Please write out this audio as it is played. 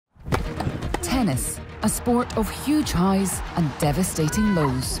Tennis, a sport of huge highs and devastating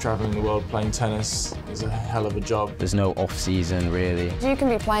lows. Travelling the world playing tennis is a hell of a job. There's no off-season, really. You can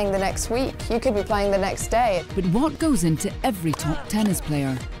be playing the next week, you could be playing the next day. But what goes into every top tennis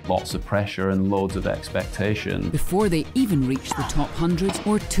player? Lots of pressure and loads of expectation. Before they even reach the top 100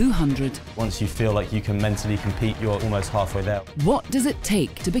 or 200. Once you feel like you can mentally compete, you're almost halfway there. What does it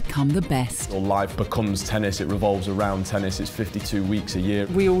take to become the best? Your life becomes tennis, it revolves around tennis, it's 52 weeks a year.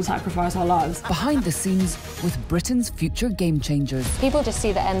 We all sacrifice our lives. Behind the scenes with Britain's future game changers. People just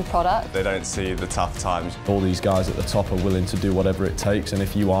see the end product. They don't see the tough times. All these guys at the top are willing to do whatever it takes, and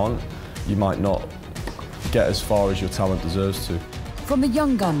if you aren't, you might not get as far as your talent deserves to. From the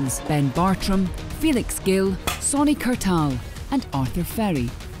young guns, Ben Bartram, Felix Gill, Sonny Kurtal and Arthur Ferry,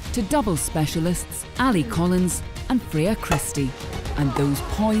 to doubles specialists Ali Collins and Freya Christie, and those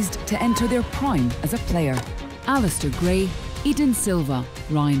poised to enter their prime as a player, Alistair Gray, Eden Silva,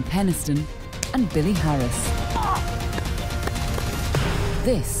 Ryan Peniston and Billy Harris.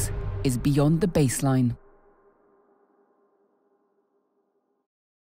 This is Beyond the Baseline.